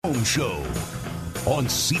Morning Show on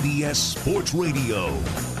CBS Sports Radio.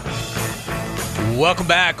 Welcome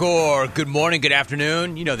back, or good morning, good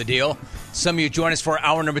afternoon. You know the deal. Some of you join us for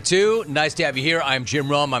hour number 2. Nice to have you here. I'm Jim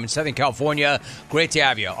Rome. I'm in Southern California. Great to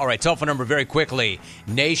have you. All right, telephone number very quickly.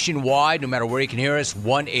 Nationwide, no matter where you can hear us,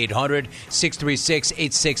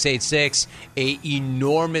 1-800-636-8686. An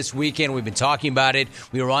enormous weekend. We've been talking about it.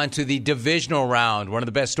 We are on to the divisional round. One of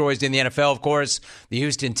the best stories in the NFL, of course, the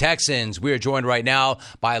Houston Texans. We are joined right now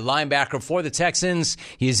by a linebacker for the Texans.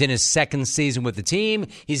 He is in his second season with the team.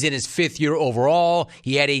 He's in his 5th year overall.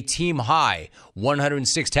 He had a team high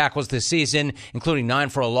 106 tackles this season, including 9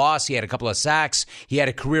 for a loss. He had a couple of sacks. He had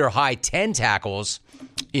a career-high 10 tackles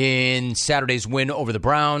in Saturday's win over the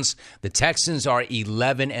Browns. The Texans are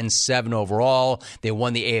 11-7 overall. They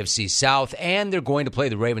won the AFC South, and they're going to play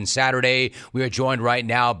the Ravens Saturday. We are joined right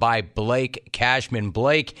now by Blake Cashman.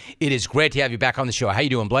 Blake, it is great to have you back on the show. How you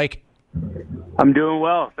doing, Blake? I'm doing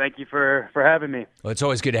well. Thank you for having me. Well, it's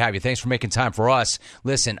always good to have you. Thanks for making time for us.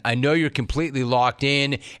 Listen, I know you're completely locked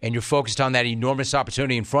in and you're focused on that enormous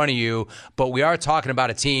opportunity in front of you, but we are talking about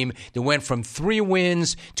a team that went from 3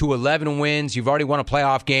 wins to 11 wins. You've already won a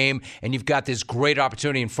playoff game, and you've got this great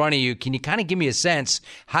opportunity in front of you. Can you kind of give me a sense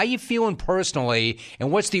how you feeling personally,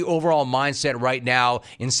 and what's the overall mindset right now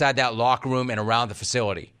inside that locker room and around the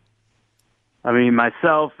facility? I mean,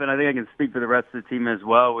 myself, and I think I can speak for the rest of the team as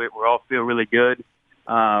well, we all feel really good.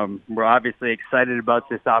 We're obviously excited about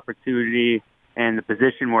this opportunity and the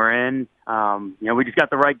position we're in. We just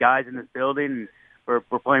got the right guys in this building. We're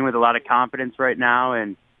playing with a lot of confidence right now.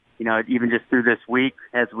 And, even just through this week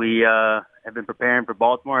as we have been preparing for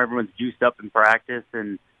Baltimore, everyone's juiced up in practice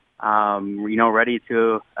and, ready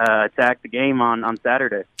to attack the game on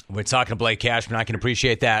Saturday. We're talking to Blake Cashman. I can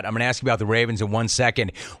appreciate that. I'm going to ask you about the Ravens in 1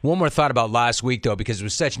 second. One more thought about last week, though, because it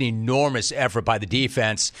was such an enormous effort by the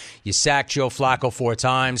defense. You sacked Joe Flacco 4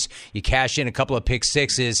 times. You cashed in a couple of pick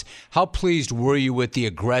sixes. How pleased were you with the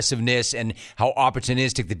aggressiveness and how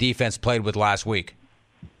opportunistic the defense played with last week?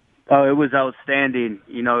 Oh, it was outstanding.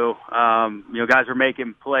 Guys were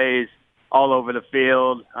making plays all over the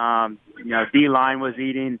field. D-line was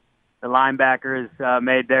eating. The linebackers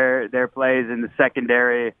made their plays, and the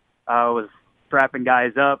secondary was trapping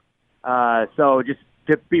guys up. So just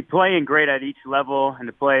to be playing great at each level and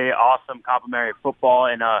to play awesome complementary football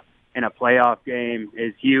in a playoff game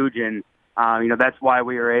is huge. And, that's why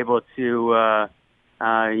we were able to,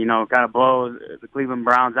 kind of blow the Cleveland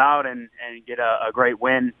Browns out and get a great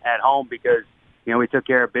win at home because, we took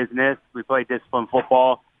care of business. We played disciplined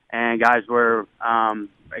football, and guys were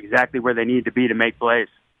exactly where they needed to be to make plays.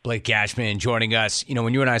 Blake Cashman joining us.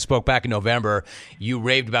 When you and I spoke back in November, you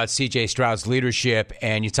raved about C.J. Stroud's leadership,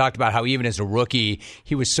 and you talked about how even as a rookie,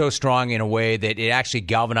 he was so strong in a way that it actually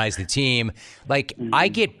galvanized the team. I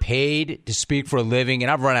get paid to speak for a living,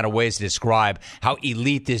 and I've run out of ways to describe how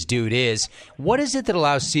elite this dude is. What is it that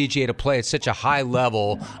allows C.J. to play at such a high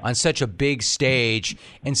level on such a big stage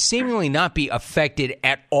and seemingly not be affected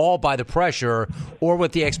at all by the pressure or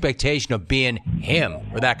with the expectation of being him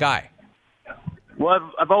or that guy?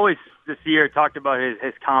 Well, I've always this year talked about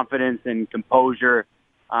his confidence and composure,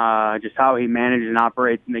 just how he manages and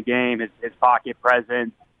operates in the game, his pocket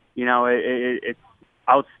presence. It's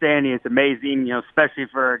outstanding. It's amazing, especially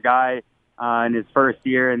for a guy in his first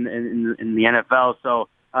year in the NFL. So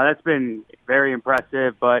that's been very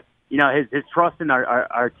impressive. But, his trust in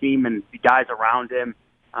our team and the guys around him,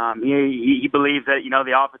 he believes that,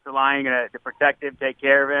 the offensive line going to protect him, take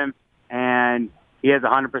care of him, and he has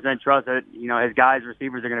 100% trust that, his guys,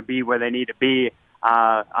 receivers are going to be where they need to be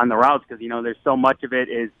on the routes because, there's so much of it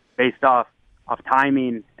is based off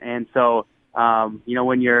timing. And so,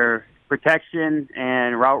 when your protection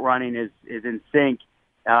and route running is in sync,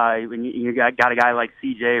 when you got a guy like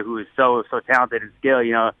CJ who is so talented and skilled,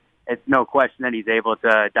 it's no question that he's able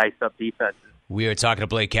to dice up defenses. We are talking to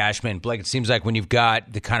Blake Cashman. Blake, it seems like when you've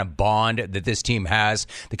got the kind of bond that this team has,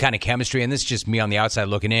 the kind of chemistry, and this is just me on the outside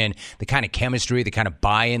looking in, the kind of chemistry, the kind of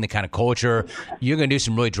buy-in, the kind of culture, you're going to do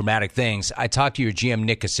some really dramatic things. I talked to your GM,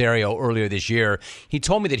 Nick Caserio, earlier this year. He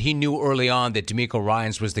told me that he knew early on that DeMeco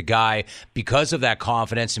Ryans was the guy because of that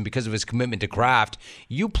confidence and because of his commitment to craft.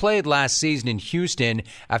 You played last season in Houston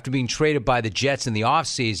after being traded by the Jets in the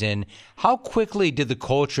offseason. How quickly did the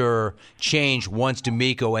culture change once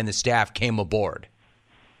DeMeco and the staff came aboard? You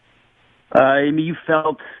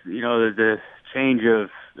felt, the change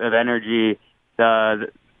of energy,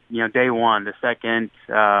 day one, the second,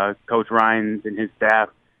 Coach Ryans and his staff,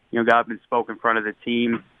 got up and spoke in front of the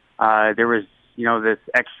team. There was, this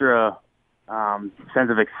extra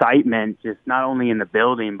sense of excitement, just not only in the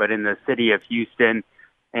building, but in the city of Houston.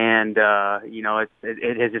 And,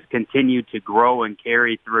 it has just continued to grow and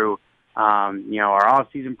carry through, our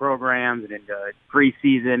off-season programs and into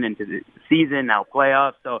preseason, into the season, now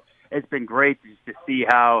playoffs. So it's been great to see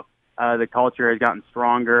how the culture has gotten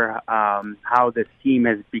stronger, how this team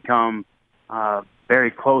has become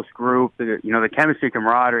very close group. The chemistry,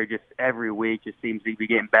 camaraderie, just every week just seems to be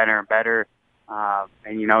getting better and better.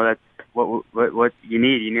 And that's what you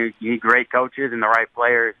need. You need great coaches and the right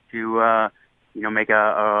players to make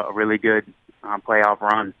a really good playoff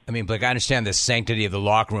run. I mean, Blake, I understand the sanctity of the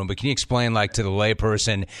locker room, but can you explain, to the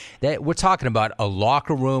layperson, that we're talking about a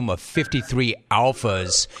locker room of 53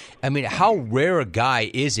 alphas? I mean, how rare a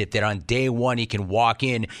guy is it that on day one he can walk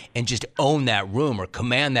in and just own that room or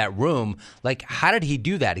command that room? How did he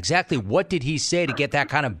do that? Exactly what did he say to get that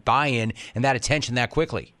kind of buy-in and that attention that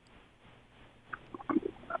quickly?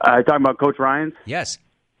 Talking about Coach Ryans? Yes.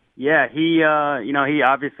 Yeah, he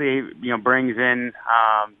obviously, brings in,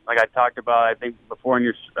 like I talked about, I think before in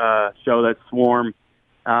your show, that swarm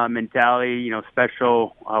mentality,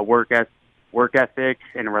 special work ethic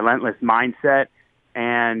and relentless mindset.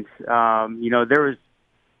 And, there was,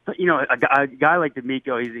 a guy like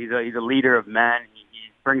D'Amico, he's a leader of men. He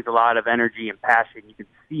brings a lot of energy and passion. You can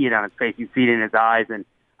see it on his face. You see it in his eyes. And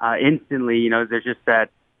instantly, there's just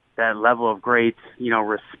that level of great,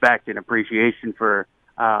 respect and appreciation for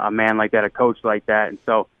a man like that, a coach like that. And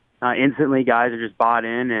so instantly guys are just bought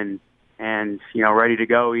in and ready to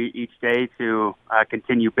go each day to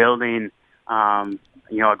continue building, a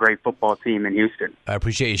great football team in Houston. I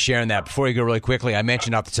appreciate you sharing that. Before you go really quickly, I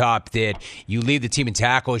mentioned off the top that you lead the team in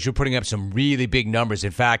tackles. You're putting up some really big numbers.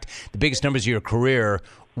 In fact, the biggest numbers of your career.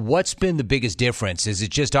 What's been the biggest difference? Is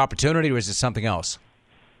it just opportunity or is it something else?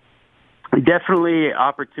 Definitely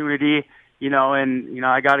opportunity, and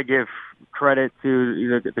I got to give credit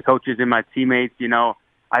to the coaches and my teammates.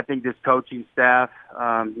 I think this coaching staff,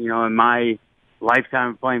 in my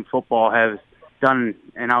lifetime of playing football, has done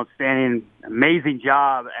an outstanding, amazing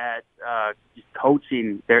job at just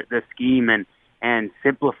coaching the scheme and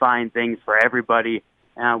simplifying things for everybody,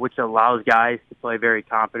 which allows guys to play very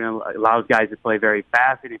confident, allows guys to play very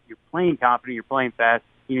fast. And if you're playing confident, you're playing fast,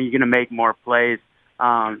 you're going to make more plays.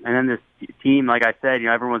 And then this team, like I said,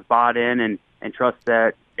 everyone's bought in and trusts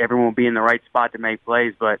that everyone will be in the right spot to make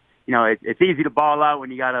plays. But, it's easy to ball out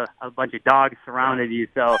when you got a bunch of dogs surrounding you.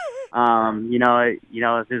 So,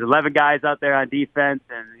 there's 11 guys out there on defense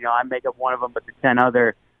and, I make up one of them, but the 10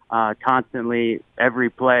 other constantly every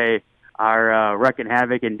play are wrecking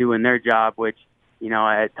havoc and doing their job, which,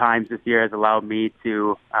 at times this year has allowed me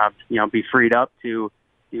to, be freed up to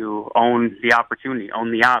own the opportunity,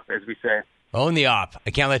 own the op, as we say. Own the op. I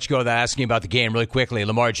can't let you go without asking about the game really quickly.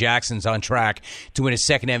 Lamar Jackson's on track to win his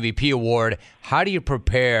second MVP award. How do you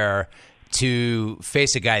prepare to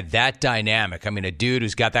face a guy that dynamic? I mean, a dude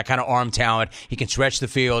who's got that kind of arm talent. He can stretch the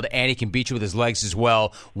field, and he can beat you with his legs as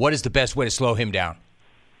well. What is the best way to slow him down?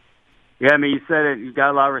 Yeah, I mean, you said it. You've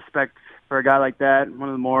got a lot of respect for a guy like that, one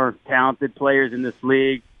of the more talented players in this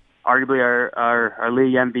league, arguably our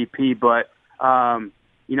league MVP. But,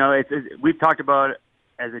 we've talked about it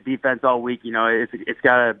as a defense all week. It's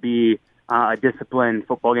got to be a disciplined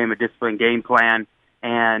football game, a disciplined game plan,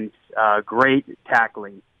 and great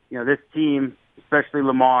tackling. This team, especially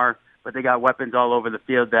Lamar, but they got weapons all over the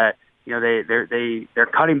field that they're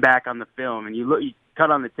cutting back on the film, and you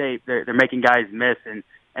cut on the tape, they're making guys miss, and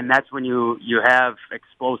that's when you have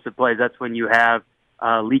explosive plays. That's when you have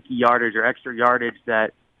leaky yardage or extra yardage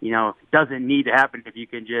that doesn't need to happen if you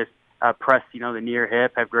can just press, the near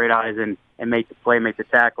hip, have great eyes, and make the play, make the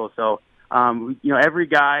tackle. So, every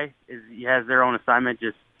guy has their own assignment.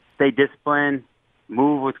 Just stay disciplined,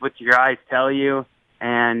 move with what your eyes tell you,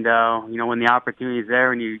 and, when the opportunity is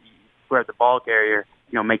there and you square at the ball carrier,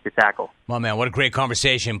 make the tackle. My man, what a great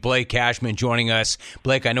conversation. Blake Cashman joining us.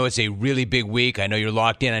 Blake, I know it's a really big week. I know you're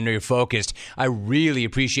locked in. I know you're focused. I really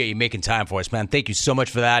appreciate you making time for us, man. Thank you so much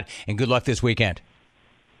for that, and good luck this weekend.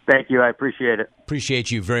 Thank you. I appreciate it. Appreciate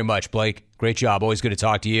you very much, Blake. Great job. Always good to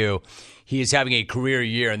talk to you. He is having a career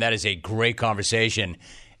year, and that is a great conversation.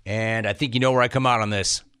 And I think you know where I come out on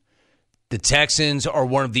this. The Texans are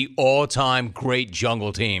one of the all-time great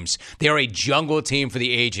jungle teams. They are a jungle team for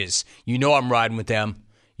the ages. You know I'm riding with them.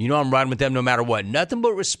 You know I'm riding with them no matter what. Nothing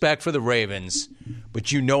but respect for the Ravens,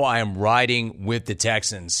 but you know I am riding with the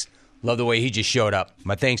Texans. Love the way he just showed up.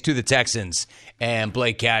 My thanks to the Texans and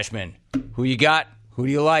Blake Cashman. Who you got? Who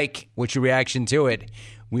do you like? What's your reaction to it?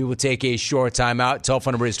 We will take a short time out.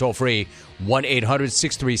 Telephone number is toll-free,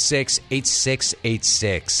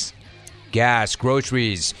 1-800-636-8686. gas,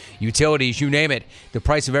 groceries, utilities, you name it. The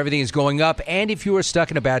price of everything is going up, and if you are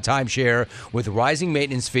stuck in a bad timeshare with rising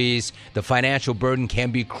maintenance fees, the financial burden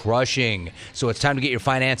can be crushing. So it's time to get your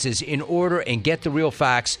finances in order and get the real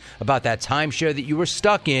facts about that timeshare that you were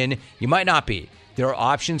stuck in. You might not be. There are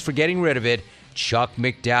options for getting rid of it. Chuck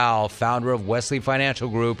McDowell, founder of Wesley Financial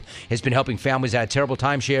Group, has been helping families out of terrible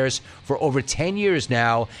timeshares for over 10 years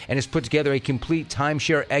now and has put together a complete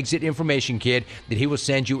timeshare exit information kit that he will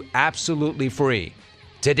send you absolutely free.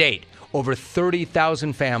 To date, over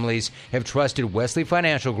 30,000 families have trusted Wesley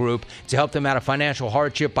Financial Group to help them out of financial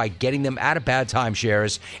hardship by getting them out of bad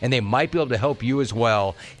timeshares, and they might be able to help you as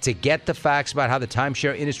well. To get the facts about how the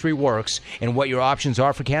timeshare industry works and what your options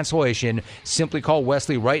are for cancellation, simply call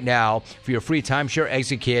Wesley right now for your free timeshare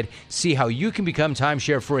exit kit. See how you can become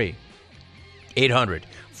timeshare free.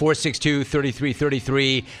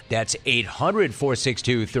 800-462-3333. That's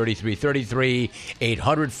 800-462-3333.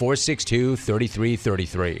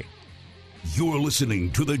 800-462-3333. You're listening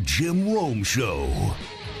to The Jim Rome Show.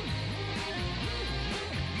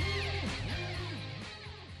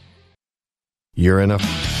 You're in a...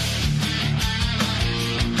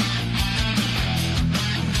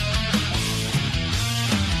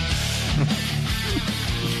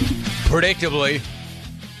 Predictably,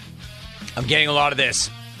 I'm getting a lot of this.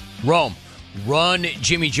 Rome, run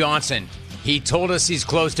Jimmy Johnson. He told us he's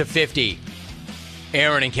close to 50.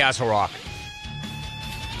 Aaron in Castle Rock.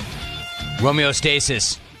 Romeo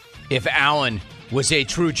Stasis, if Allen was a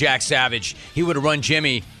true Jack Savage, he would have run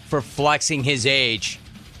Jimmy for flexing his age.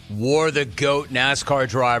 War the GOAT NASCAR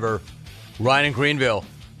driver, Ryan in Greenville.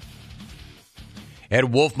 At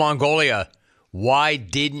Wolf Mongolia, why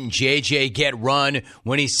didn't JJ get run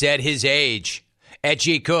when he said his age? At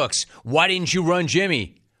G Cooks, why didn't you run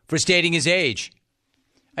Jimmy for stating his age?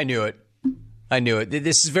 I knew it.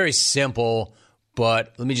 This is very simple,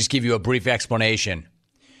 but let me just give you a brief explanation.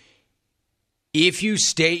 If you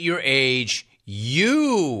state your age,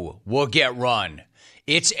 you will get run.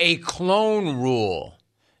 It's a clone rule,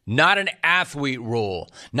 not an athlete rule,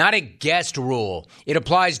 not a guest rule. It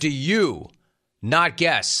applies to you, not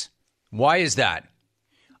guests. Why is that?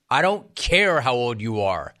 I don't care how old you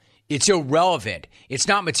are. It's irrelevant. It's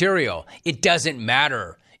not material. It doesn't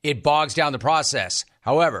matter. It bogs down the process.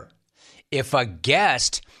 However, if a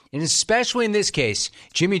guest, and especially in this case,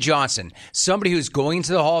 Jimmy Johnson, somebody who's going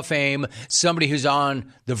into the Hall of Fame, somebody who's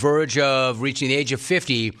on the verge of reaching the age of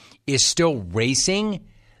 50, is still racing,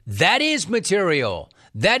 that is material.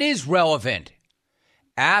 That is relevant.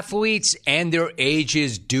 Athletes and their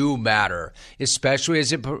ages do matter, especially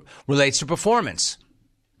as it relates to performance.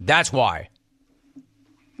 That's why.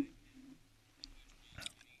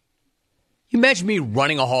 You imagine me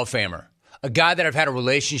running a Hall of Famer, a guy that I've had a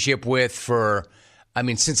relationship with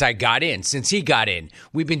since he got in.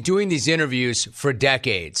 We've been doing these interviews for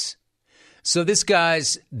decades. So this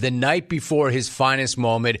guy's the night before his finest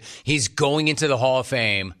moment. He's going into the Hall of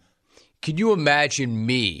Fame. Can you imagine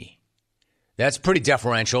me? That's pretty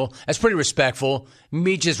deferential. That's pretty respectful.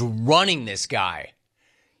 Me just running this guy.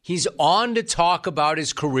 He's on to talk about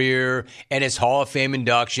his career and his Hall of Fame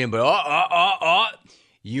induction, but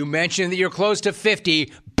you mentioned that you're close to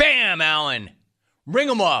 50. Bam, Allen. Ring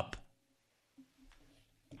him up.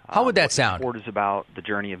 How would that sound? The sport is about the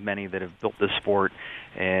journey of many that have built this sport,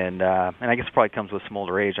 and I guess it probably comes with some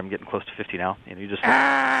older age. I'm getting close to 50 now. You just.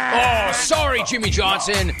 Oh, sorry, Jimmy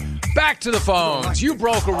Johnson. Back to the phones. You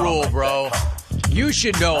broke a rule, bro. You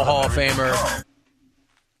should know, Hall of Famer.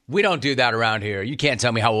 We don't do that around here. You can't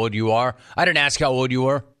tell me how old you are. I didn't ask how old you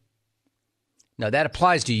were. No, that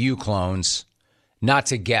applies to you, clones, not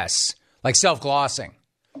to guests. Like self-glossing.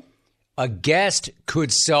 A guest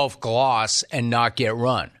could self-gloss and not get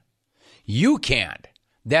run. You can't.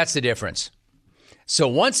 That's the difference. So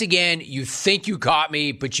once again, you think you caught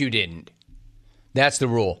me, but you didn't. That's the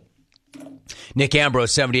rule. Nick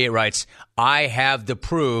Ambrose, 78, writes, I have the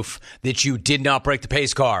proof that you did not break the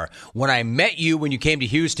pace car. When I met you when you came to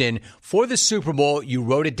Houston for the Super Bowl, you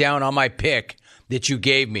wrote it down on my pick that you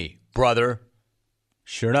gave me, brother.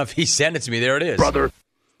 Sure enough, he sent it to me. There it is. Brother.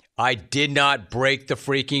 I did not break the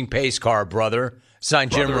freaking pace car, brother.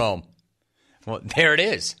 Signed Jim Rome. Well, there it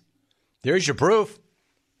is. There's your proof.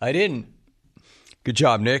 I didn't. Good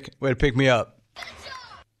job, Nick. Way to pick me up.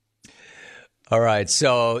 All right,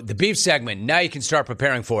 so the beef segment, now you can start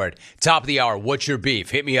preparing for it. Top of the hour, what's your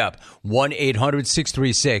beef? Hit me up,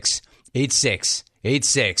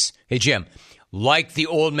 1-800-636-8686. Hey, Jim, like the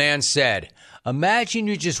old man said, imagine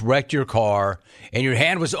you just wrecked your car and your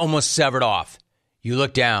hand was almost severed off. You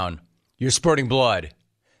look down, you're spurting blood.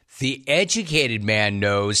 The educated man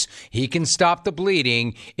knows he can stop the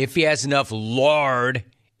bleeding if he has enough lard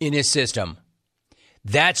in his system.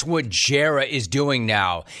 That's what Jera is doing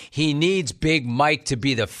now. He needs Big Mike to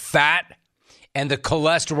be the fat and the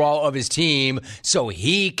cholesterol of his team so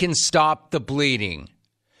he can stop the bleeding.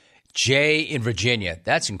 Jay in Virginia.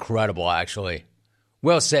 That's incredible, actually.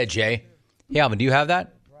 Well said, Jay. Hey, Alvin, do you have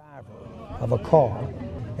that? Of a car,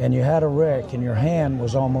 and you had a wreck and your hand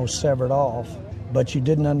was almost severed off, but you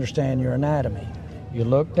didn't understand your anatomy. You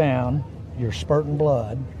look down, you're spurting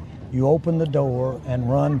blood, you open the door and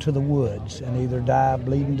run to the woods and either die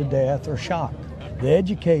bleeding to death or shock. The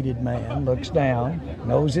educated man looks down,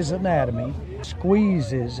 knows his anatomy,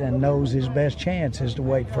 squeezes and knows his best chance is to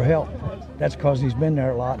wait for help. That's because he's been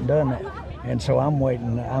there a lot and done that. And so I'm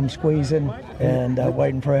waiting, I'm squeezing and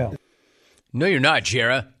waiting for help. No, you're not,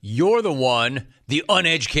 Jera. You're the one, the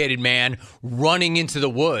uneducated man, running into the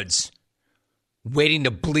woods, waiting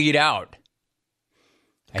to bleed out.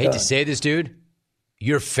 I hate to say this, dude.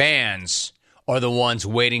 Your fans are the ones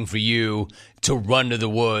waiting for you to run to the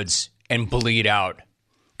woods and bleed out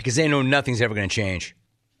because they know nothing's ever going to change.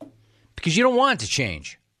 Because you don't want it to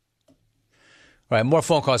change. All right, more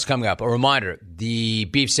phone calls coming up. A reminder, the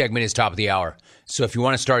beef segment is top of the hour. So if you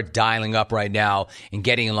want to start dialing up right now and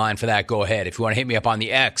getting in line for that, go ahead. If you want to hit me up on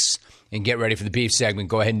the X and get ready for the beef segment,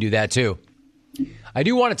 go ahead and do that too. I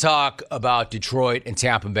do want to talk about Detroit and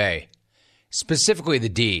Tampa Bay, specifically the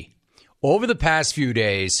D. Over the past few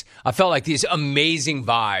days, I felt like these amazing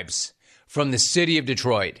vibes from the city of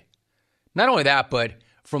Detroit. Not only that, but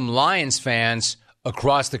from Lions fans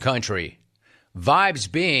across the country.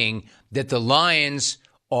 Vibes being that the Lions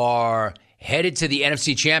are headed to the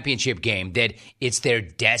NFC Championship game, that it's their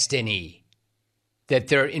destiny, that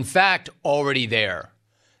they're, in fact, already there.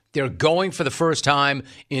 They're going for the first time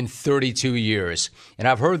in 32 years. And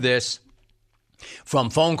I've heard this from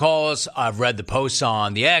phone calls. I've read the posts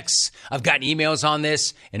on the X. I've gotten emails on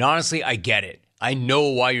this. And honestly, I get it. I know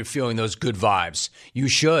why you're feeling those good vibes. You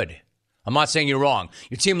should. I'm not saying you're wrong.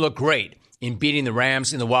 Your team looked great in beating the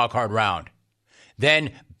Rams in the wild card round.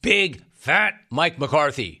 Then big, fat Mike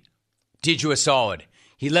McCarthy did you a solid.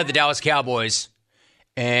 He led the Dallas Cowboys,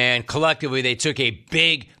 and collectively they took a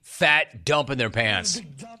big, fat dump in their pants.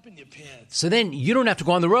 So then you don't have to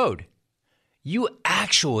go on the road. You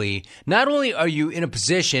actually, not only are you in a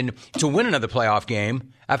position to win another playoff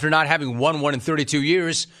game after not having won one in 32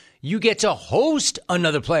 years, you get to host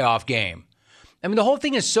another playoff game. I mean, the whole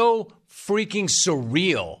thing is so freaking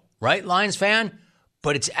surreal, right, Lions fan?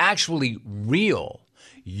 But it's actually real.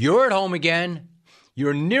 You're at home again.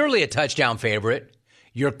 You're nearly a touchdown favorite.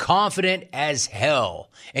 You're confident as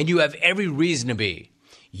hell. And you have every reason to be.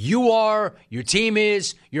 You are, your team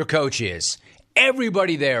is, your coach is.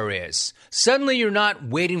 Everybody there is. Suddenly you're not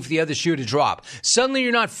waiting for the other shoe to drop. Suddenly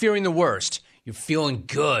you're not fearing the worst. You're feeling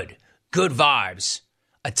good. Good vibes.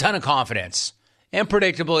 A ton of confidence. And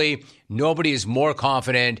predictably, nobody is more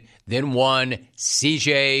confident than one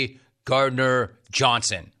C.J.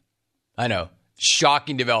 Gardner-Johnson. I know.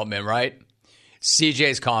 Shocking development, right?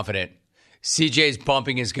 CJ's confident. CJ's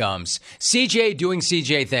bumping his gums. CJ doing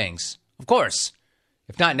CJ things. Of course.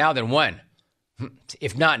 If not now, then when?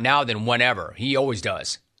 If not now, then whenever. He always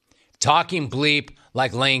does. Talking bleep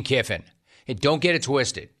like Lane Kiffin. Hey, don't get it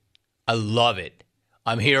twisted. I love it.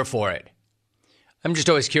 I'm here for it. I'm just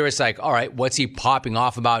always curious, like, all right, what's he popping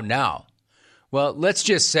off about now? Well, let's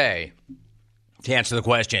just say, to answer the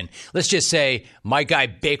question, let's just say my guy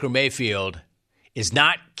Baker Mayfield is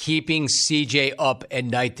not keeping CJ up at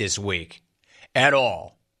night this week at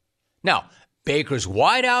all. Now, Baker's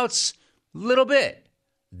wideouts, a little bit.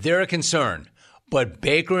 They're a concern. But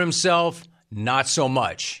Baker himself, not so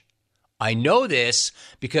much. I know this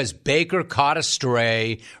because Baker caught a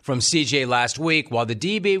stray from CJ last week while the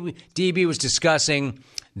DB was discussing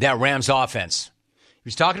that Rams offense. He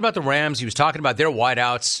was talking about the Rams. He was talking about their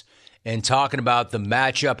wideouts and talking about the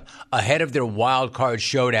matchup ahead of their wild card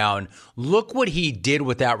showdown. Look what he did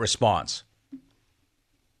with that response.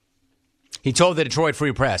 He told the Detroit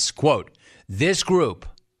Free Press, quote, "This group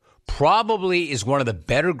probably is one of the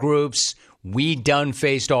better groups we done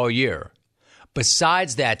faced all year.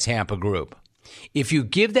 Besides that Tampa group, if you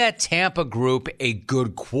give that Tampa group a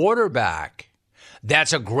good quarterback,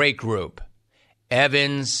 that's a great group.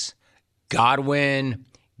 Evans, Godwin,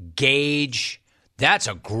 Gage, that's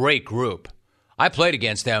a great group. I played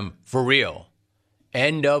against them for real."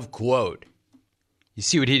 End of quote. You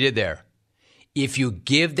see what he did there? If you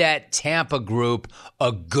give that Tampa group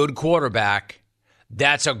a good quarterback,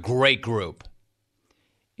 that's a great group.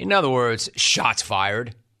 In other words, shots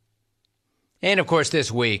fired. And of course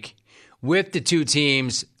this week, with the two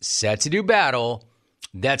teams set to do battle,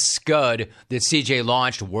 that scud that CJ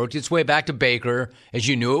launched worked its way back to Baker, as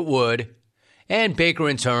you knew it would. And Baker,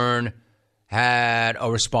 in turn, had a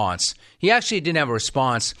response. He actually didn't have a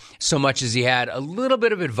response so much as he had a little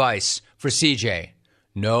bit of advice for CJ.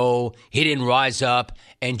 No, he didn't rise up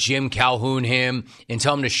and Jim Calhoun him and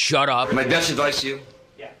tell him to shut up. My best advice to you?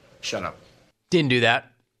 Yeah. Shut up. Didn't do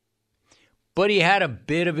that. But he had a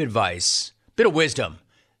bit of advice, bit of wisdom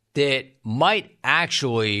that might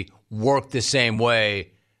actually work the same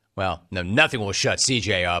way. Well, no, nothing will shut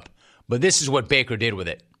CJ up, but this is what Baker did with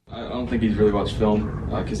it. I don't think he's really watched film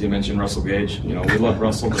because he mentioned Russell Gage. You know, we love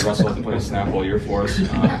Russell, but Russell hasn't played a snap all year for us.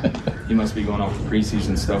 He must be going off the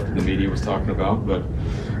preseason stuff that the media was talking about. But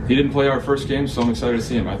he didn't play our first game, so I'm excited to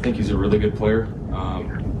see him. I think he's a really good player.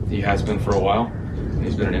 He has been for a while.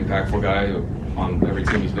 He's been an impactful guy on every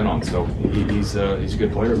team he's been on. So he's a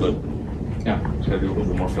good player, but yeah, he's got to do a little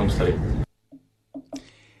bit more film study.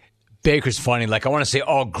 Baker's funny. Like, I want to say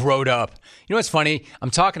all growed up. You know what's funny? I'm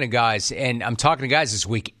talking to guys this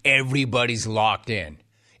week. Everybody's locked in.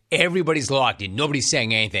 Everybody's locked in. Nobody's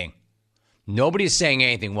saying anything. Nobody's saying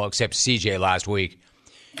anything, well, except CJ last week.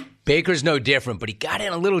 Baker's no different, but he got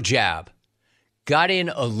in a little jab. I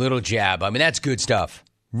mean, that's good stuff.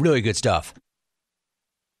 Really good stuff.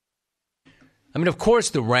 I mean, of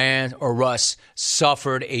course, Russ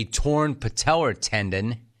suffered a torn patellar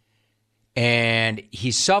tendon, and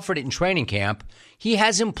he suffered it in training camp. He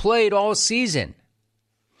hasn't played all season,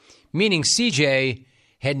 meaning CJ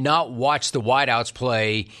had not watched the wideouts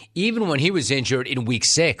play even when he was injured in week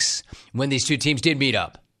 6 when these two teams did meet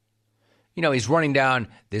up. You know, he's running down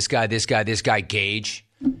this guy, Gage.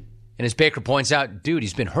 And as Baker points out, dude,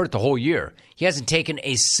 he's been hurt the whole year. He hasn't taken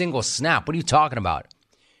a single snap. What are you talking about?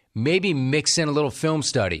 Maybe mix in a little film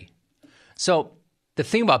study. So the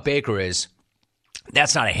thing about Baker is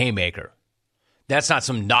that's not a haymaker. That's not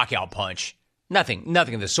some knockout punch. Nothing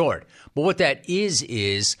of the sort. But what that is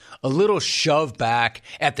a little shove back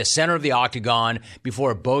at the center of the octagon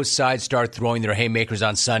before both sides start throwing their haymakers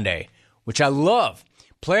on Sunday, which I love.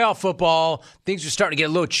 Playoff football, things are starting to get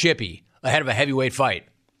a little chippy ahead of a heavyweight fight.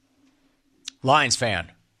 Lions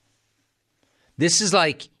fan. This is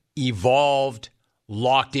like evolved,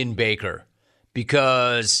 locked-in Baker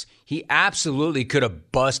because he absolutely could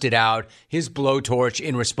have busted out his blowtorch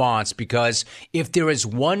in response, because if there is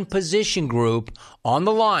one position group on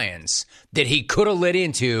the Lions that he could have lit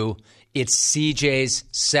into, it's CJ's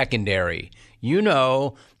secondary. You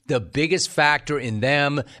know, the biggest factor in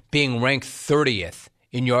them being ranked 30th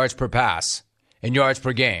in yards per pass and yards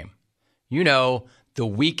per game. You know, the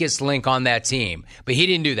weakest link on that team. But he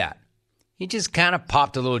didn't do that. He just kind of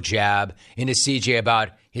popped a little jab into CJ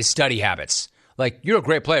about his study habits. Like, you're a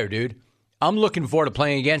great player, dude. I'm looking forward to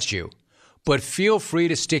playing against you. But feel free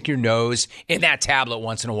to stick your nose in that tablet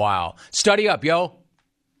once in a while. Study up, yo.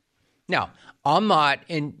 Now, I'm not,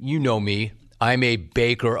 and you know me, I'm a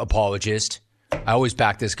Baker apologist. I always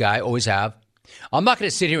back this guy, always have. I'm not going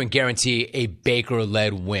to sit here and guarantee a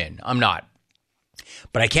Baker-led win. I'm not.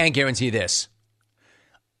 But I can guarantee this.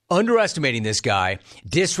 Underestimating this guy,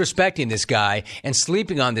 disrespecting this guy, and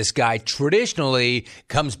sleeping on this guy traditionally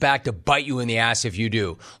comes back to bite you in the ass if you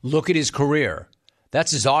do. Look at his career.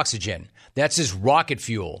 That's his oxygen. That's his rocket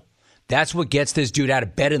fuel. That's what gets this dude out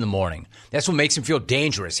of bed in the morning. That's what makes him feel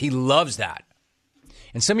dangerous. He loves that.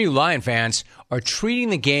 And some of you Lion fans are treating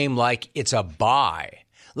the game like it's a bye.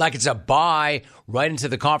 Like it's a bye right into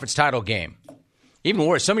the conference title game. Even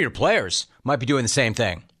worse, some of your players might be doing the same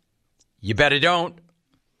thing. You better don't.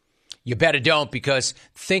 You better don't, because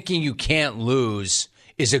thinking you can't lose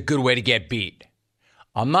is a good way to get beat.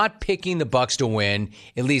 I'm not picking the Bucs to win,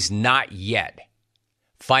 at least not yet.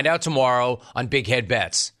 Find out tomorrow on Big Head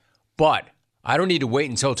Bets. But I don't need to wait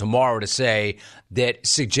until tomorrow to say that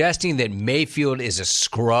suggesting that Mayfield is a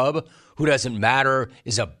scrub who doesn't matter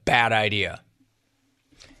is a bad idea.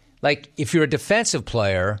 Like, if you're a defensive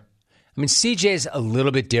player, I mean, CJ's a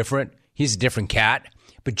little bit different. He's a different cat.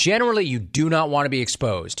 But generally, you do not want to be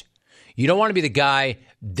exposed. You don't want to be the guy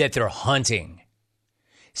that they're hunting.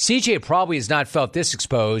 CJ probably has not felt this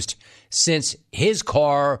exposed since his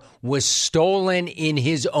car was stolen in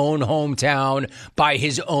his own hometown by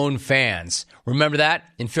his own fans. Remember that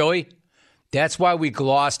in Philly? That's why we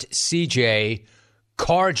glossed CJ,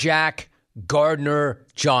 Carjack Gardner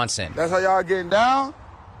Johnson. That's how y'all getting down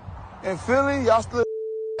in Philly? Y'all still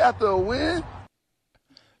after a win?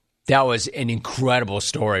 That was an incredible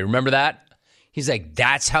story. Remember that? He's like,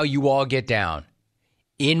 that's how you all get down.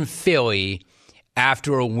 In Philly,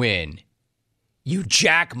 after a win, you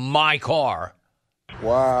jack my car.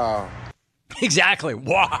 Wow. Exactly.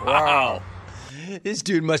 Wow. This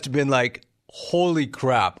dude must have been like, holy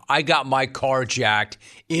crap, I got my car jacked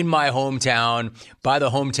in my hometown by the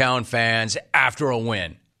hometown fans after a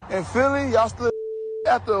win. In Philly, y'all still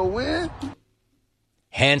after a win?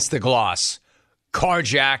 Hence the gloss.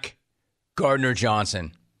 Carjack Gardner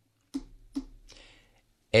Johnson.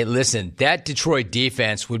 Hey, listen, that Detroit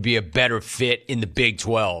defense would be a better fit in the Big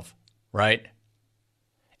 12, right?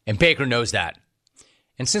 And Baker knows that.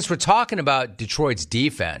 And since we're talking about Detroit's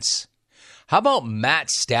defense, how about Matt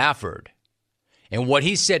Stafford and what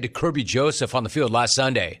he said to Kirby Joseph on the field last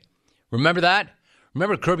Sunday? Remember that?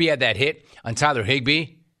 Remember Kirby had that hit on Tyler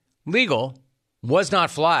Higbee? Legal, was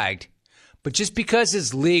not flagged, but just because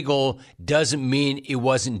it's legal doesn't mean it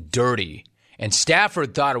wasn't dirty. And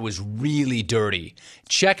Stafford thought it was really dirty.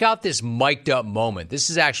 Check out this mic'd up moment.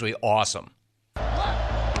 This is actually awesome.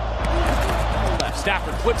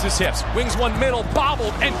 Stafford flips his hips, wings one middle,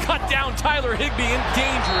 bobbled, and cut down Tyler Higbee in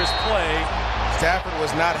dangerous play. Stafford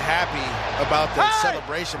was not happy about the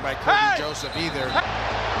celebration by Kirby Joseph either.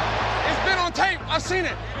 It's been on tape. I've seen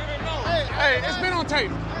it. Hey, it's been on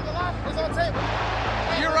tape. It's on tape.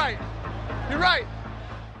 You're right. You're right.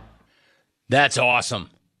 That's awesome.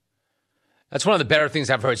 That's one of the better things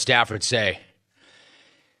I've heard Stafford say.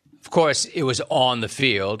 Of course, it was on the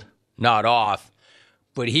field, not off,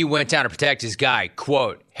 but he went down to protect his guy.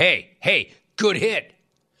 Quote, hey, good hit.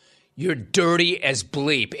 You're dirty as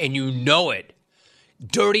bleep, and you know it.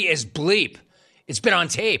 Dirty as bleep. It's been on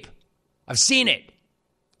tape. I've seen it.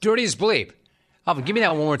 Dirty as bleep. Alvin, give me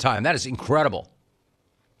that one more time. That is incredible.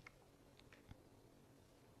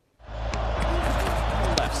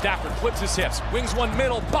 Stafford flips his hips, wings one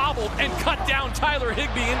middle, bobbled, and cut down Tyler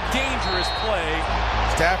Higbee in dangerous play.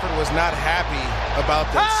 Stafford was not happy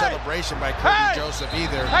about the celebration by Kirby Joseph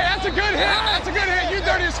either. Hey, that's a good hit. That's a good hit. You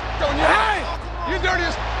dirty as don't you? You dirty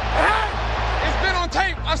as. It's been on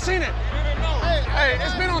tape. I've seen it. Hey,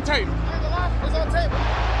 it's been on tape. It's on tape.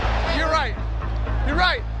 You're right. You're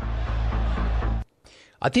right.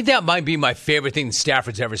 I think that might be my favorite thing that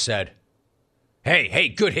Stafford's ever said. Hey,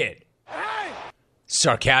 good hit.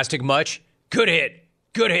 Sarcastic much? Good hit.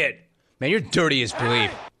 Good hit. Man, you're dirty as bleep.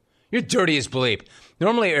 You're dirty as bleep.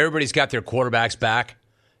 Normally, everybody's got their quarterbacks back.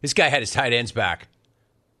 This guy had his tight ends back.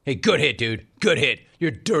 Hey, good hit, dude. Good hit.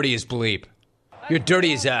 You're dirty as bleep. You're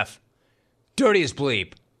dirty as F. Dirty as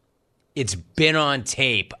bleep. It's been on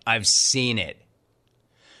tape. I've seen it.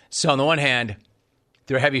 So on the one hand,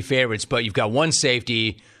 they're heavy favorites, but you've got one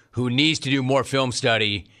safety who needs to do more film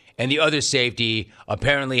study, and the other safety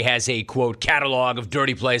apparently has a, quote, catalog of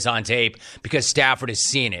dirty plays on tape because Stafford has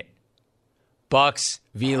seen it. Bucks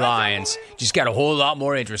v. Lions just got a whole lot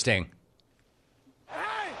more interesting.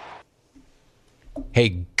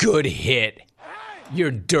 Hey, good hit.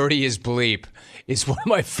 You're dirty as bleep. It's one of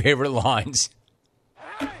my favorite lines.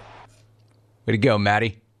 Way to go,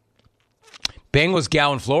 Matty. Bengals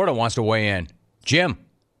gal in Florida wants to weigh in. Jim,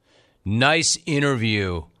 nice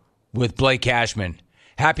interview with Blake Cashman.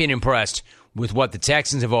 Happy and impressed with what the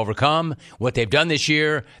Texans have overcome, what they've done this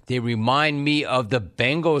year. They remind me of the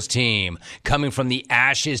Bengals team coming from the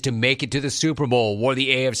ashes to make it to the Super Bowl or the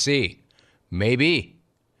AFC. Maybe.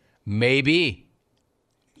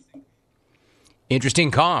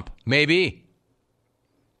 Interesting comp. Maybe.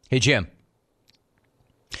 Hey, Jim.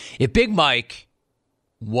 If Big Mike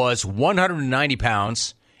was 190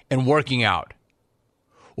 pounds and working out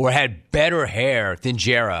or had better hair than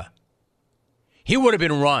Jera, he would have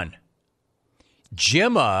been run.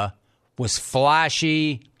 Jimma was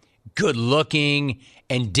flashy, good-looking,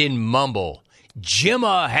 and didn't mumble.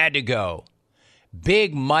 Jimma had to go.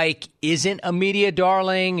 Big Mike isn't a media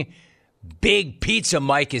darling. Big Pizza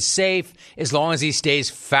Mike is safe as long as he stays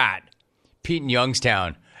fat. Pete in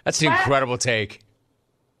Youngstown. That's an incredible take.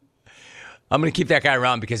 I'm going to keep that guy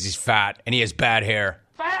around because he's fat and he has bad hair.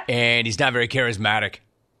 And he's not very charismatic.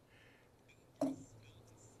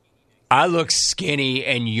 I look skinny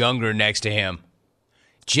and younger next to him.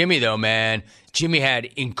 Jimmy, though, man. Jimmy had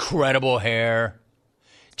incredible hair.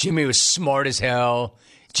 Jimmy was smart as hell.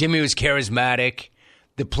 Jimmy was charismatic.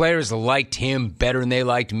 The players liked him better than they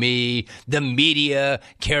liked me. The media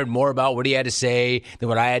cared more about what he had to say than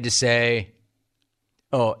what I had to say.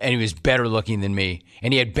 Oh, and he was better looking than me.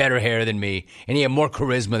 And he had better hair than me. And he had more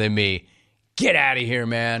charisma than me. Get out of here,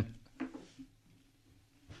 man.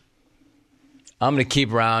 I'm going to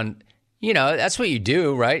keep around. You know, that's what you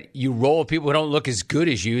do, right? You roll with people who don't look as good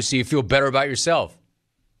as you so you feel better about yourself.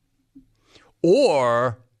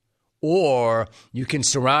 Or you can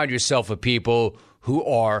surround yourself with people who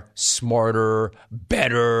are smarter,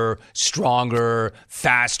 better, stronger,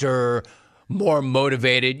 faster, more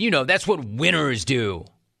motivated. You know, that's what winners do.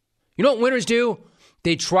 You know what winners do?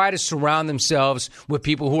 They try to surround themselves with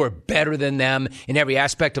people who are better than them in every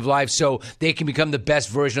aspect of life so they can become the best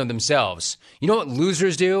version of themselves. You know what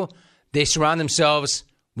losers do? They surround themselves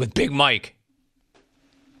with Big Mike.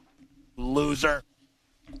 Loser.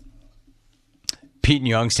 Pete in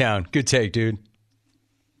Youngstown. Good take, dude.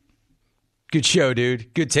 Good show,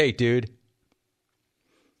 dude. Good take, dude.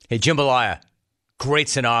 Hey, Jambalaya. Great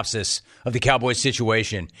synopsis of the Cowboys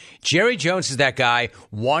situation. Jerry Jones is that guy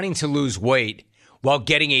wanting to lose weight while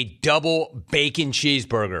getting a double bacon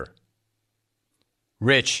cheeseburger.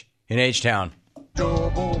 Rich in H-Town.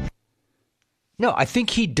 No, I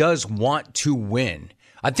think he does want to win.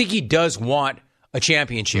 I think he does want a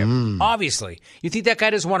championship. Obviously. You think that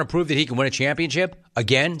guy doesn't want to prove that he can win a championship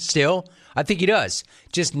again, still? I think he does.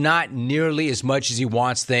 Just not nearly as much as he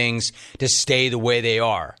wants things to stay the way they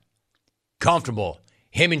are. Comfortable.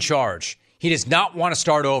 Him in charge. He does not want to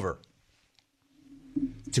start over.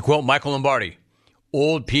 To quote Michael Lombardi,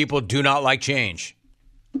 old people do not like change.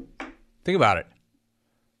 Think about it.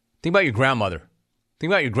 Think about your grandmother.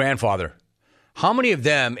 Think about your grandfather. How many of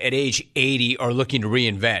them at age 80 are looking to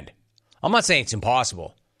reinvent? I'm not saying it's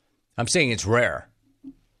impossible. I'm saying it's rare.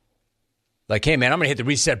 Like, hey, man, I'm going to hit the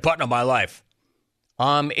reset button on my life.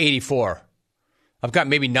 I'm 84. I've got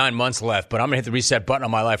maybe 9 months left, but I'm going to hit the reset button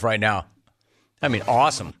on my life right now. I mean,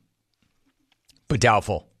 awesome, but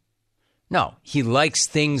doubtful. No, he likes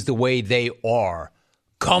things the way they are.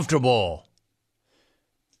 Comfortable.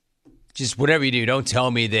 Just whatever you do, don't tell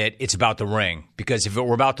me that it's about the ring. Because if it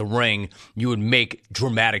were about the ring, you would make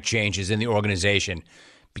dramatic changes in the organization.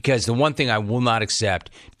 Because the one thing I will not accept,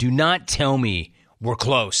 do not tell me we're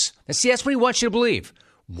close. Now, see, that's what he wants you to believe.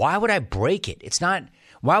 Why would I break it? It's not.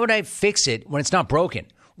 Why would I fix it when it's not broken?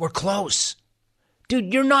 We're close.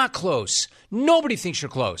 Dude, you're not close. Nobody thinks you're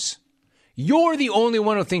close. You're the only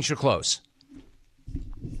one who thinks you're close.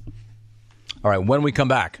 All right, when we come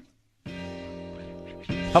back,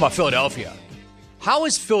 how about Philadelphia? How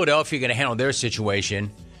is Philadelphia going to handle their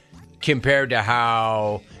situation compared to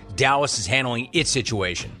how Dallas is handling its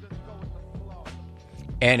situation?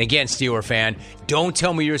 And again, Steeler fan, don't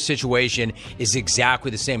tell me your situation is exactly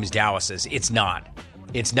the same as Dallas's. It's not.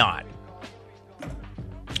 It's not.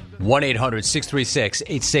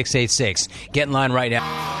 1-800-636-8686. Get in line right now.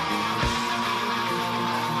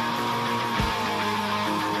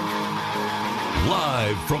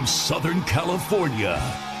 Live from Southern California,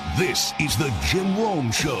 this is the Jim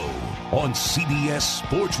Rome Show on CBS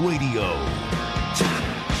Sports Radio.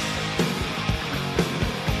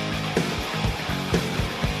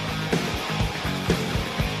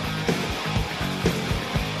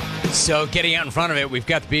 So getting out in front of it, we've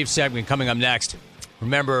got the beef segment coming up next.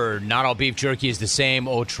 Remember, not all beef jerky is the same.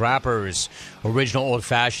 Old Trapper's original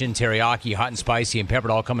old-fashioned, teriyaki, hot and spicy, and peppered,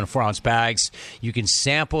 all come in 4-ounce bags. You can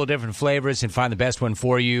sample different flavors and find the best one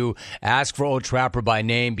for you. Ask for Old Trapper by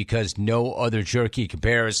name because no other jerky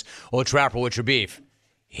compares. Old Trapper, what's your beef?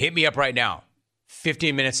 Hit me up right now.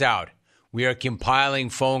 15 minutes out. We are compiling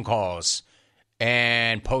phone calls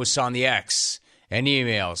and posts on the X and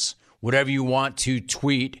emails. Whatever you want to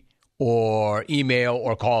tweet or email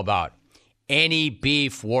or call about. Any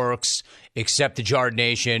beef works except the Jard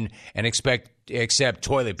Nation and except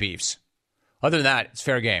toilet beefs. Other than that, it's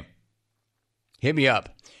fair game. Hit me up.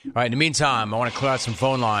 All right, in the meantime, I want to clear out some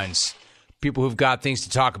phone lines. People who've got things to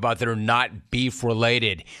talk about that are not beef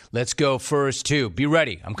related. Let's go first to, be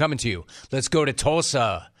ready, I'm coming to you. Let's go to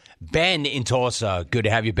Tulsa. Ben in Tulsa. Good to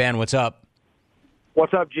have you, Ben. What's up?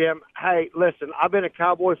 What's up, Jim? Hey, listen, I've been a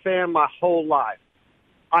Cowboy fan my whole life.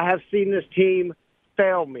 I have seen this team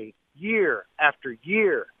fail me year after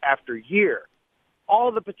year after year. All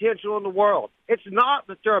the potential in the world. It's not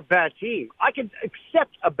that they're a bad team. I can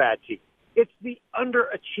accept a bad team. It's the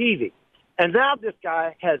underachieving. And now this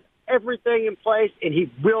guy has everything in place, and he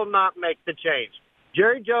will not make the change.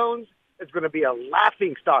 Jerry Jones is going to be a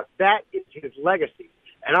laughingstock. That is his legacy.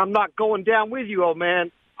 And I'm not going down with you, old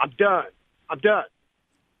man. I'm done.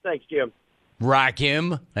 Thanks, Jim. Rack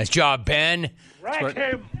him. Nice job, Ben. Rack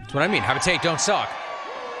him. That's what I mean. Have a take, don't suck.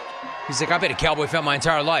 He's like, I've been a Cowboy fan my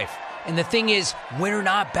entire life. And the thing is, we're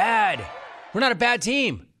not bad. We're not a bad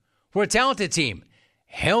team. We're a talented team.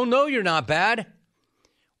 Hell no, you're not bad.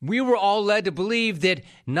 We were all led to believe that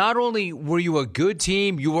not only were you a good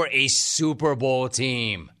team, you were a Super Bowl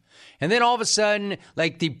team. And then all of a sudden,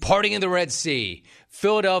 like the parting of the Red Sea,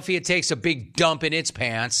 Philadelphia takes a big dump in its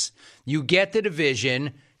pants. You get the division,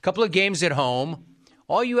 a couple of games at home.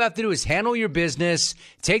 All you have to do is handle your business.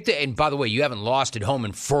 And by the way, you haven't lost at home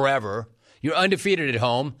in forever. You're undefeated at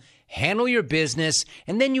home. Handle your business,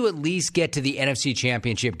 and then you at least get to the NFC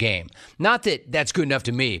Championship game. Not that that's good enough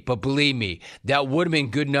to me, but believe me, that would have been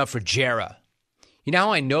good enough for Jera. You know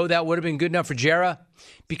how I know that would have been good enough for Jera?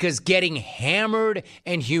 Because getting hammered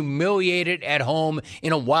and humiliated at home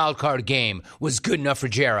in a wild card game was good enough for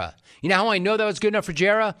Jera. You know how I know that was good enough for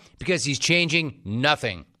Jera? Because he's changing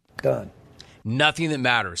nothing. Done. Nothing that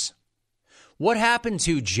matters. What happened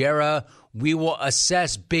to Jera? We will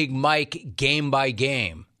assess Big Mike game by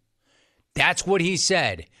game. That's what he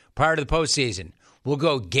said prior to the postseason. We'll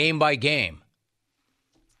go game by game.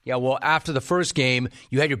 Yeah, well, after the first game,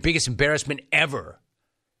 you had your biggest embarrassment ever.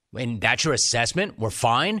 And that's your assessment? We're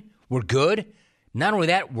fine? We're good? Not only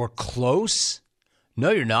that, we're close? No,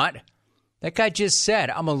 you're not. That guy just said,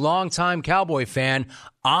 I'm a longtime Cowboy fan.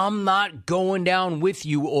 I'm not going down with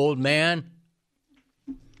you, old man.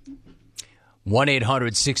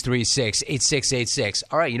 1-800-636-8686.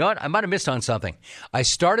 All right, you know what? I might have missed on something. I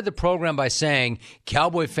started the program by saying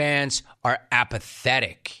Cowboy fans are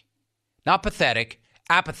apathetic. Not pathetic.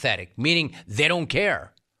 Apathetic, meaning they don't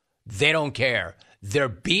care. They don't care. They're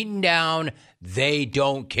beaten down. They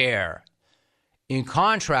don't care. In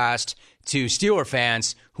contrast to Steeler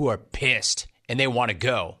fans who are pissed and they want to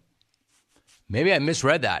go. Maybe I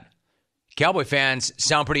misread that. Cowboy fans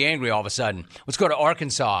sound pretty angry all of a sudden. Let's go to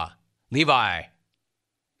Arkansas. Levi.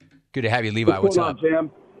 Good to have you, Levi. What's up,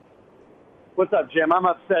 Jim? What's up, Jim? I'm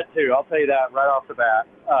upset, too. I'll tell you that right off the bat,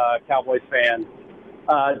 Cowboys fan.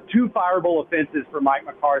 2 fireable offenses for Mike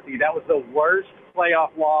McCarthy. That was the worst playoff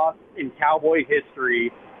loss in Cowboy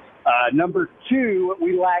history. Number 2,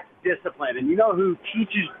 we lack discipline. And you know who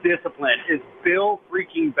teaches discipline is Bill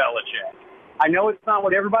freaking Belichick. I know it's not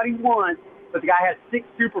what everybody wants, but the guy has 6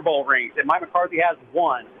 Super Bowl rings, and Mike McCarthy has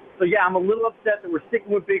 1. So, yeah, I'm a little upset that we're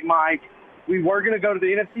sticking with Big Mike. We were going to go to the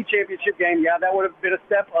NFC Championship game. Yeah, that would have been a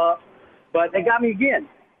step up. But they got me again.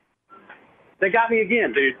 They got me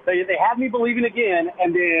again, dude. They had me believing again,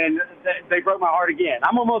 and then they broke my heart again.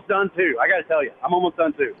 I'm almost done, too. I got to tell you. I'm almost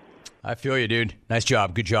done, too. I feel you, dude. Nice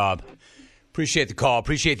job. Good job. Appreciate the call.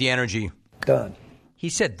 Appreciate the energy. Done. He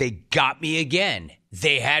said, they got me again.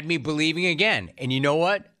 They had me believing again. And you know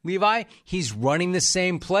what, Levi? He's running the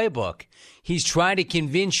same playbook. He's trying to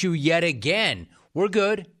convince you yet again. We're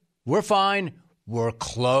good. We're fine. We're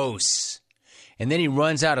close. And then he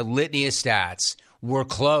runs out a litany of stats. We're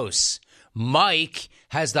close. Mike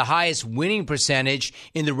has the highest winning percentage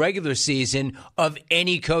in the regular season of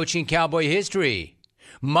any coach in Cowboy history.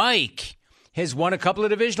 Mike has won a couple of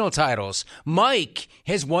divisional titles. Mike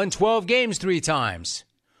has won 12 games 3 times.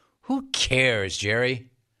 Who cares, Jerry?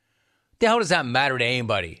 The hell does that matter to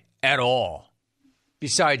anybody at all?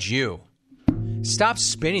 Besides you. Stop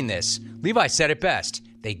spinning this. Levi said it best.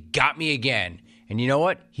 They got me again. And you know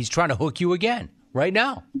what? He's trying to hook you again right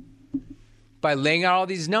now by laying out all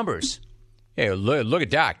these numbers. Hey, look at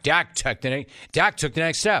Dak. Dak took the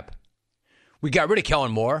next step. We got rid of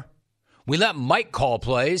Kellen Moore. We let Mike call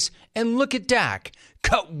plays. And look at Dak.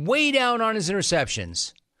 Cut way down on his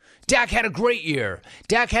interceptions. Dak had a great year.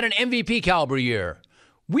 Dak had an MVP caliber year.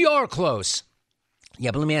 We are close.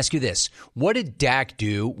 Yeah, but let me ask you this. What did Dak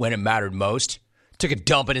do when it mattered most? Took a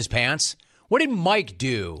dump in his pants? What did Mike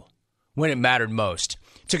do when it mattered most?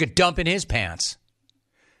 Took a dump in his pants.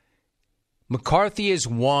 McCarthy has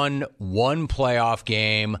won 1 playoff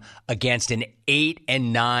game against an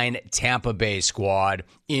 8-9 Tampa Bay squad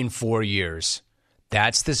in 4 years.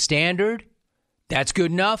 That's the standard? That's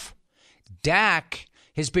good enough? Dak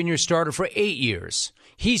has been your starter for 8 years.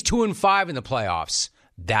 He's 2-5 in the playoffs.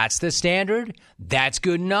 That's the standard? That's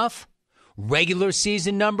good enough? Regular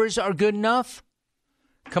season numbers are good enough?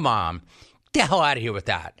 Come on. Get the hell out of here with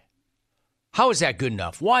that. How is that good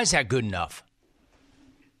enough? Why is that good enough?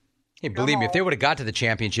 Hey, believe me, if they would have got to the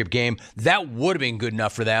championship game, that would have been good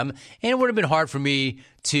enough for them. And it would have been hard for me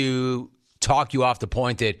to talk you off the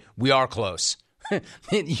point that we are close.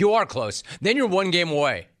 You are close. Then you're 1 game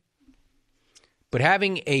away. But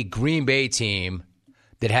having a Green Bay team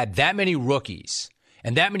that had that many rookies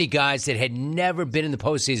and that many guys that had never been in the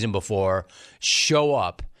postseason before show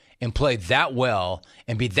up and play that well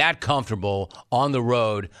and be that comfortable on the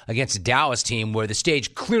road against a Dallas team where the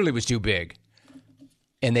stage clearly was too big.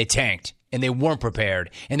 And they tanked, and they weren't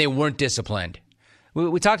prepared, and they weren't disciplined.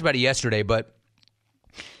 We talked about it yesterday, but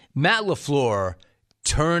Matt LaFleur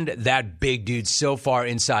turned that big dude so far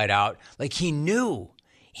inside out. Like he knew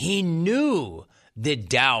that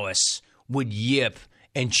Dallas would yip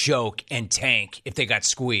and choke and tank if they got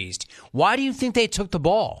squeezed. Why do you think they took the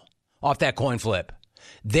ball off that coin flip?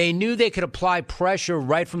 They knew they could apply pressure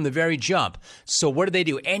right from the very jump. So what did they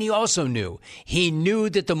do? And he also knew. He knew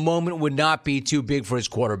that the moment would not be too big for his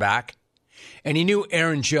quarterback. And he knew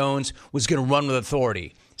Aaron Jones was going to run with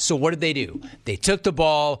authority. So what did they do? They took the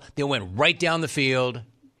ball. They went right down the field.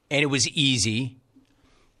 And it was easy.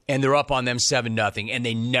 and they're up on them 7-0, and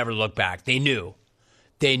they never look back. They knew.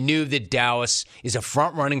 They knew that Dallas is a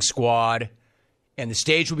front-running squad, and the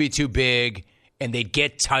stage would be too big, and they'd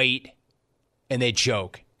get tight, and they'd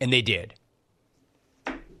choke, and they did.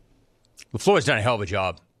 LaFleur's done a hell of a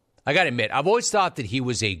job. I got to admit, I've always thought that he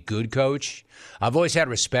was a good coach. I've always had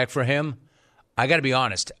respect for him. I got to be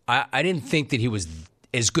honest. I didn't think that he was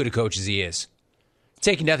as good a coach as he is.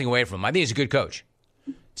 Taking nothing away from him. I think he's a good coach.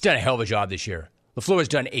 He's done a hell of a job this year. LaFleur has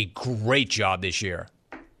done a great job this year.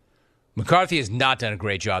 McCarthy has not done a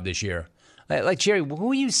great job this year. Like, Jerry,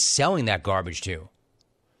 who are you selling that garbage to?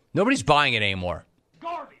 Nobody's buying it anymore.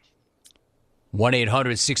 Garbage.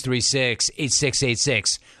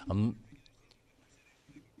 1-800-636-8686.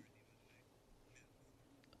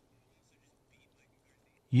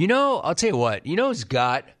 I'll tell you what.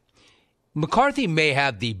 McCarthy may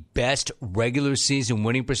have the best regular season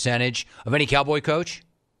winning percentage of any Cowboy coach.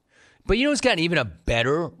 But who's got even a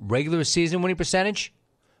better regular season winning percentage?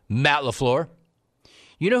 Matt LaFleur.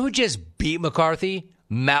 You know who just beat McCarthy?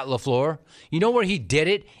 Matt LaFleur. You know where he did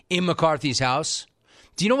it? In McCarthy's house.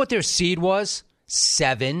 Do you know what their seed was?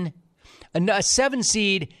 7. A 7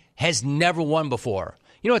 seed has never won before.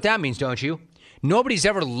 You know what that means, don't you? Nobody's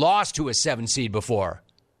ever lost to a 7 seed before.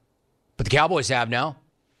 But the Cowboys have now.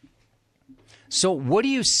 So what are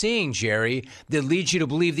you seeing, Jerry, that leads you to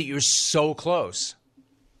believe that you're so close?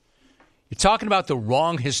 You're talking about the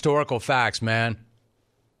wrong historical facts, man.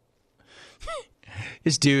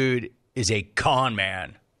 This dude is a con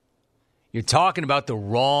man. You're talking about the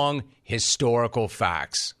wrong historical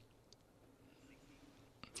facts.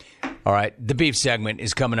 All right, the beef segment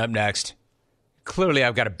is coming up next. Clearly,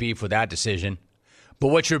 I've got a beef with that decision. But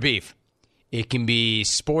what's your beef? It can be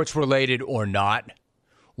sports-related or not,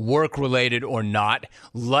 work-related or not,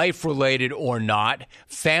 life-related or not,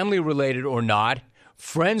 family-related or not,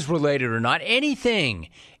 friends-related or not, anything.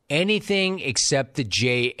 Anything except the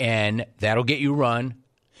JN. That'll get you run.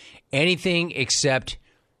 Anything except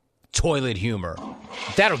toilet humor.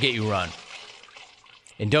 That'll get you run.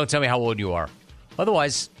 And don't tell me how old you are.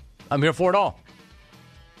 Otherwise, I'm here for it all.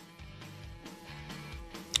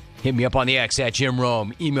 Hit me up on the X at Jim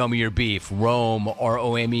Rome. Email me your beef. Rome,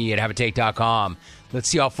 R-O-M-E, at haveatake.com. Let's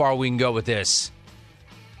see how far we can go with this.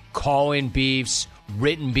 Call-in beefs,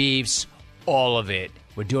 written beefs, all of it.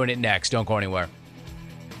 We're doing it next. Don't go anywhere.